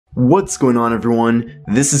What's going on, everyone?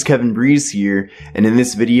 This is Kevin Breeze here, and in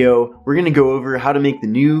this video we're going to go over how to make the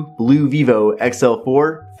new BLU Vivo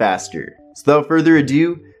XL4 faster. So without further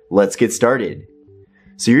ado, let's get started.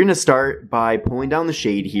 So you're going to start by pulling down the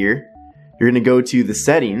shade here. You're going to go to the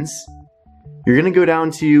settings. You're going to go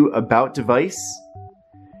down to About Device.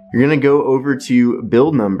 You're going to go over to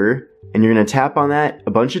Build Number, and you're going to tap on that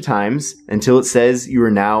a bunch of times until it says you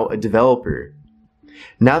are now a developer.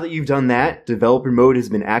 Now that you've done that, developer mode has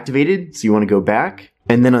been activated, so you want to go back.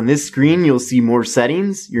 And then on this screen, you'll see more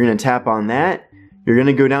settings. You're going to tap on that. You're going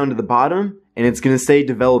to go down to the bottom, and it's going to say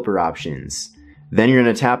developer options. Then you're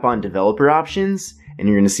going to tap on developer options, and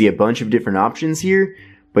you're going to see a bunch of different options here,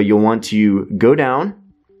 but you'll want to go down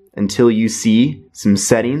until you see some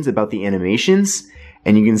settings about the animations.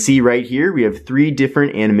 And you can see right here, we have 3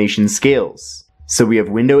 different animation scales. So we have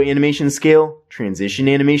window animation scale, transition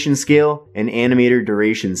animation scale, and animator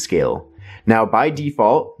duration scale. Now by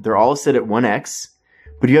default, they're all set at 1x,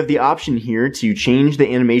 but you have the option here to change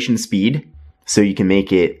the animation speed. So you can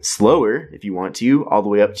make it slower if you want to, all the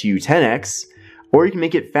way up to 10x, or you can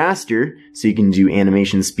make it faster, so you can do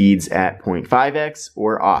animation speeds at 0.5x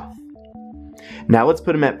or off. Now let's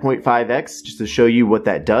put them at 0.5x just to show you what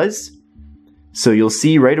that does. So you'll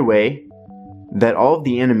see right away that all of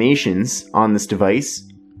the animations on this device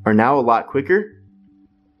are now a lot quicker.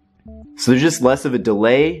 So there's just less of a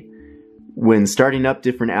delay when starting up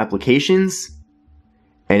different applications,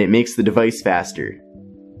 and it makes the device faster.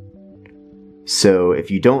 So if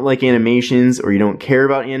you don't like animations or you don't care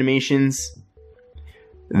about animations,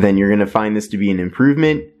 then you're going to find this to be an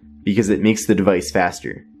improvement because it makes the device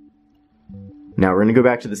faster. Now we're going to go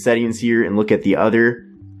back to the settings here and look at the other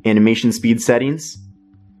animation speed settings.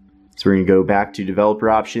 So we're going to go back to developer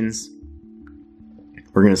options.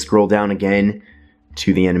 We're going to scroll down again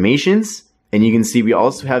to the animations, and you can see we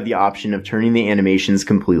also have the option of turning the animations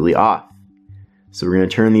completely off. So we're going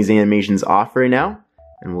to turn these animations off right now,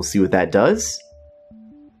 and we'll see what that does.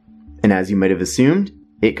 And as you might have assumed,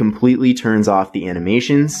 it completely turns off the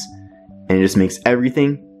animations, and it just makes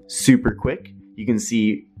everything super quick. You can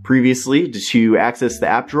see previously, to access the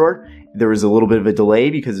app drawer, there was a little bit of a delay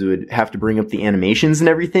because it would have to bring up the animations and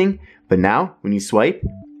everything, but now when you swipe,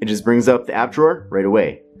 it just brings up the app drawer right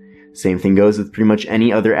away. Same thing goes with pretty much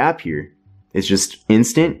any other app here. It's just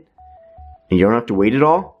instant, and you don't have to wait at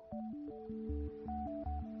all.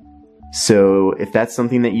 So if that's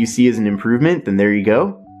something that you see as an improvement, then there you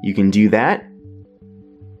go. You can do that.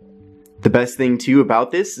 The best thing too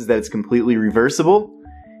about this is that it's completely reversible.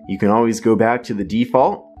 You can always go back to the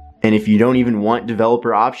default. And if you don't even want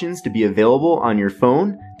developer options to be available on your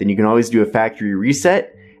phone, then you can always do a factory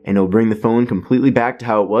reset, and it'll bring the phone completely back to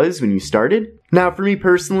how it was when you started. Now for me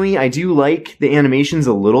personally, I do like the animations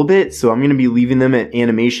a little bit, so I'm going to be leaving them at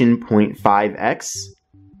animation 0.5x.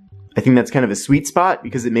 I think that's kind of a sweet spot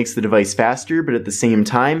because it makes the device faster, but at the same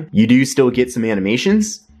time, you do still get some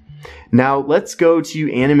animations. Now let's go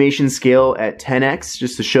to animation scale at 10x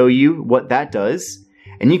just to show you what that does.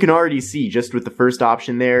 And you can already see just with the first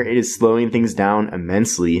option there, it is slowing things down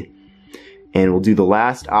immensely. And we'll do the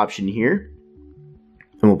last option here,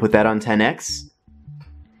 and we'll put that on 10x.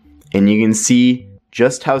 And you can see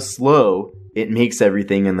just how slow it makes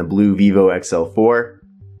everything in the BLU Vivo XL4.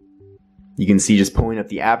 You can see just pulling up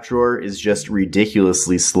the app drawer is just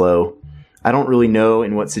ridiculously slow. I don't really know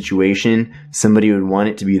in what situation somebody would want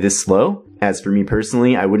it to be this slow. As for me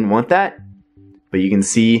personally, I wouldn't want that. But you can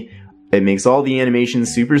see it makes all the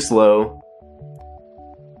animations super slow,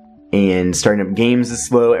 and starting up games is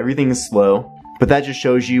slow, everything is slow. But that just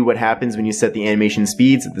shows you what happens when you set the animation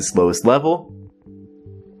speeds at the slowest level.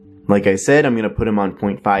 Like I said, I'm going to put them on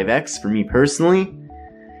 0.5x for me personally,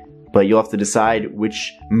 but you'll have to decide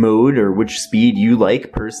which mode or which speed you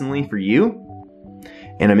like personally for you.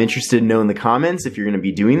 And I'm interested to know in the comments if you're going to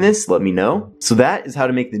be doing this, let me know. So that is how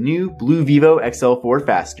to make the new BLU Vivo XL4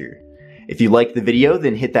 faster. If you liked the video,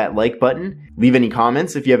 then hit that like button, leave any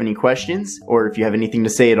comments if you have any questions, or if you have anything to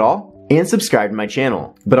say at all, and subscribe to my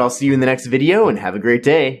channel. But I'll see you in the next video, and have a great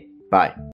day. Bye.